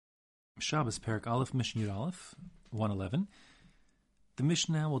Shabbos, Perek Aleph, Mishnah Yud Aleph, 111. The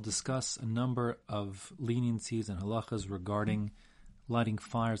Mishnah will discuss a number of leniencies and halachas regarding lighting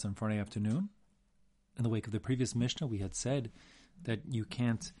fires on Friday afternoon. In the wake of the previous Mishnah, we had said that you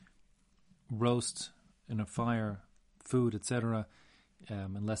can't roast in a fire food, etc.,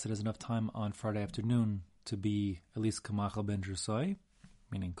 unless it has enough time on Friday afternoon to be at least kamachal ben drusoi,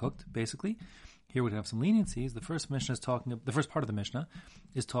 meaning cooked, basically. Here we have some leniencies. The first part of the Mishnah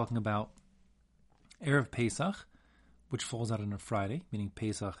is talking about Erev Pesach, which falls out on a Friday, meaning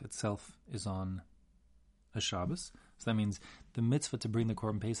Pesach itself is on a Shabbos. So that means the mitzvah to bring the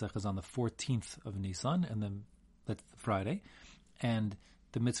Korban Pesach is on the 14th of Nisan, and then that's the Friday. And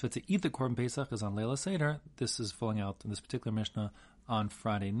the mitzvah to eat the Korban Pesach is on Leila Seder. This is falling out in this particular Mishnah on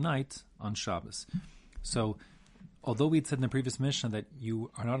Friday night on Shabbos. So, although we'd said in the previous Mishnah that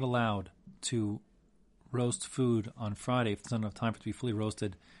you are not allowed to roast food on Friday if there's not enough time for it to be fully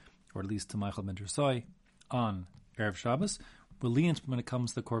roasted, or at least to Michael ben Drusoi, on Erev Shabbos, we're lenient when it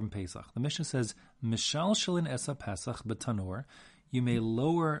comes to the Korban Pesach. The Mishnah says, Mishal Shalin Esa Pesach B'tanur, you may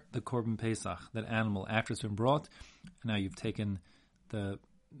lower the Korban Pesach, that animal, after it's been brought, and now you've taken the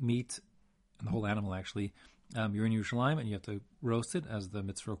meat, and the whole animal actually, you're in Yerushalayim, and you have to roast it, as the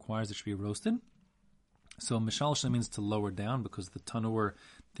mitzvah requires it should be roasted. So Mishal Shalin means to lower down, because the tanur,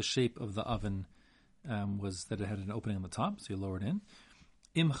 the shape of the oven, was that it had an opening on the top, so you lower it in.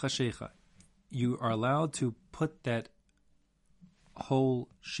 Im chashecha, you are allowed to put that whole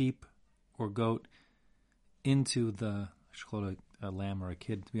sheep or goat into the, I should call it a lamb or a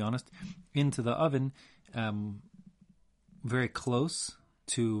kid, to be honest, into the oven very close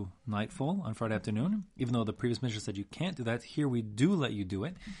to nightfall on Friday afternoon. Even though the previous Mishnah said you can't do that, here we do let you do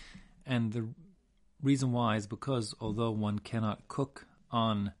it. And the reason why is because although one cannot cook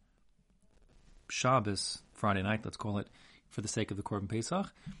on Shabbos, Friday night, let's call it, for the sake of the Korban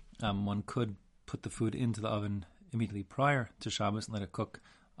Pesach, one could put the food into the oven immediately prior to Shabbos and let it cook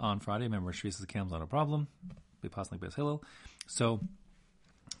on Friday. Remember, Shvis the cam's not a problem. Be passing like Beis Hillel. So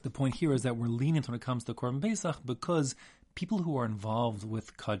the point here is that we're lenient when it comes to Korban Pesach because people who are involved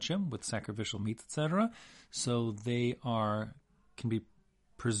with kudshim, with sacrificial meats, etc., so they can be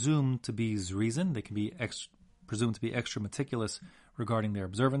presumed to be zrizin. They can be presumed to be extra meticulous regarding their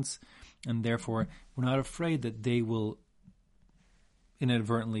observance, and therefore we're not afraid that they will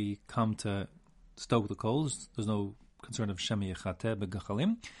inadvertently come to stoke the coals. There's no concern of shemi yechateh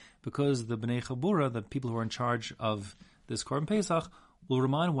begachalim, because the bnei chabura, the people who are in charge of this Korban Pesach, will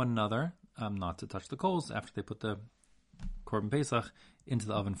remind one another not to touch the coals after they put the Korban Pesach into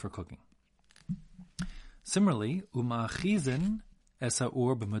the oven for cooking. Similarly, umachizin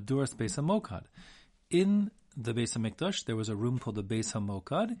esaur b'maduras beis hamokad. In the Beis HaMikdash, there was a room called the Beis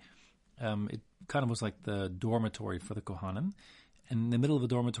HaMokad. It kind of was like the dormitory for the Kohanim. And in the middle of the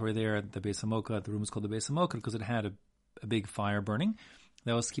dormitory there, the Beis HaMokad, the room is called the Beis HaMokad because it had a big fire burning.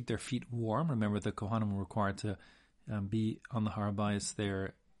 That was to keep their feet warm. Remember, the Kohanim were required to be on the Har HaBayis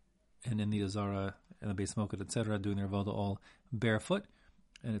there and in the Azara and the Beis HaMokad, etc., doing their avodah all barefoot.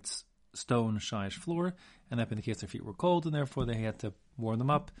 And it's stone, shaish floor. And that indicates their feet were cold, and therefore they had to warm them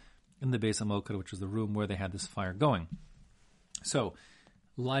up in the Beis HaMokad, which was the room where they had this fire going. So,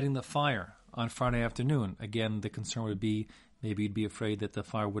 lighting the fire on Friday afternoon, again, the concern would be maybe you'd be afraid that the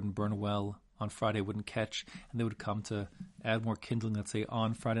fire wouldn't burn well on Friday, wouldn't catch, and they would come to add more kindling, let's say,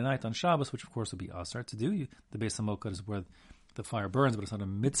 on Friday night, on Shabbos, which of course would be asar to do. The Beis HaMokad is where the fire burns, but it's not a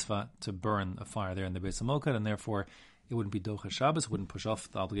mitzvah to burn a fire there in the Beis HaMokad, and therefore it wouldn't be docha Shabbos, wouldn't push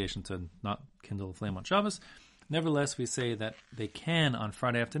off the obligation to not kindle a flame on Shabbos. Nevertheless, we say that they can, on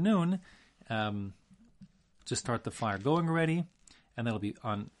Friday afternoon, just start the fire going already, and that'll be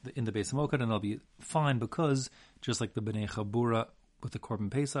in the Beis HaMokad, and it'll be fine because, just like the Bnei Chabura with the Korban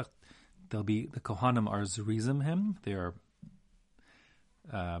Pesach, the Kohanim are zrizim him. They are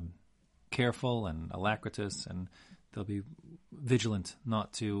careful and alacritous, and they'll be vigilant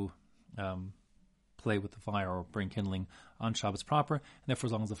not to play with the fire or bring kindling on Shabbos proper, and therefore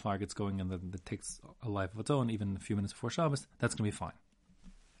as long as the fire gets going and it takes a life of its own, even a few minutes before Shabbos, that's going to be fine.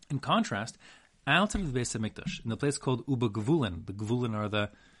 In contrast, outside of the Beis HaMikdash, in the place called Uba Gvulin, the Gvulin are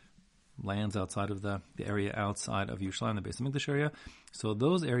the lands outside of the area outside of Yerushalayim, the Beis HaMikdash area, so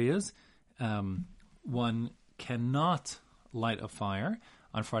those areas, one cannot light a fire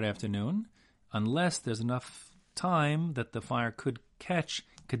on Friday afternoon unless there's enough time that the fire could catch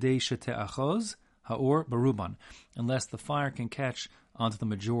Kadei Shete'achoz Ha'or Baruban, unless the fire can catch onto the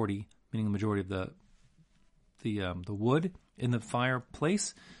majority, meaning the majority of the wood in the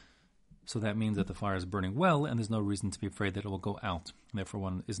fireplace. So that means that the fire is burning well, and there's no reason to be afraid that it will go out. And therefore,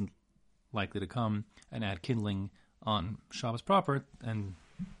 one isn't likely to come and add kindling on Shabbos proper and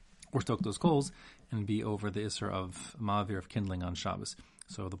or stoke those coals and be over the Isser of Ma'avir, of kindling on Shabbos.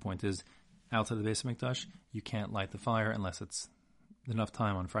 So the point is, outside the Beis HaMikdash, you can't light the fire unless it's enough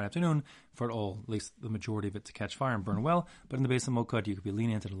time on Friday afternoon for it all, at least the majority of it, to catch fire and burn well. But in the Beis HaMokad, you could be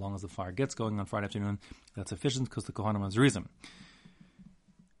lenient as long as the fire gets going on Friday afternoon. That's sufficient because the Kohanim has a reason.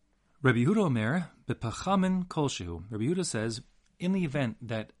 Rabbi Yehuda Omer, bepachamin kolshehu. Rabbi Yehuda says, in the event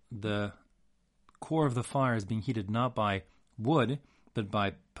that the core of the fire is being heated not by wood, but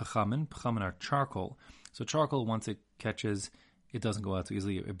by pachamin. Pachamin are charcoal. So charcoal, once it catches, it doesn't go out so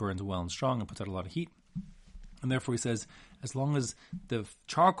easily. It burns well and strong and puts out a lot of heat. And therefore he says, as long as the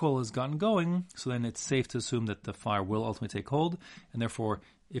charcoal has gotten going, so then it's safe to assume that the fire will ultimately take hold. And therefore,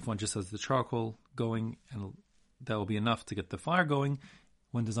 if one just has the charcoal going, and that will be enough to get the fire going,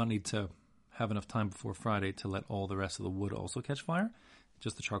 one does not need to have enough time before Friday to let all the rest of the wood also catch fire.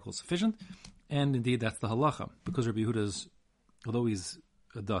 Just the charcoal is sufficient. And indeed, that's the halacha. Because Rabbi Yehuda's, although he's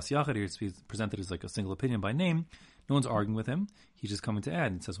a das yachid here, he's presented as like a single opinion by name, no one's arguing with him. He's just coming to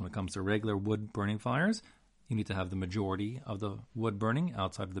add. It says when it comes to regular wood burning fires, you need to have the majority of the wood burning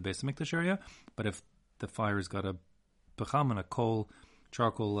outside of the Beis HaMikdash area. But if the fire has got a pecham and a coal,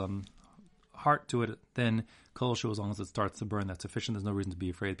 charcoal heart to it, then kol shu, as long as it starts to burn, that's sufficient. There's no reason to be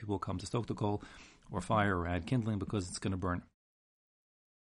afraid people will come to stoke the coal or fire or add kindling because it's going to burn.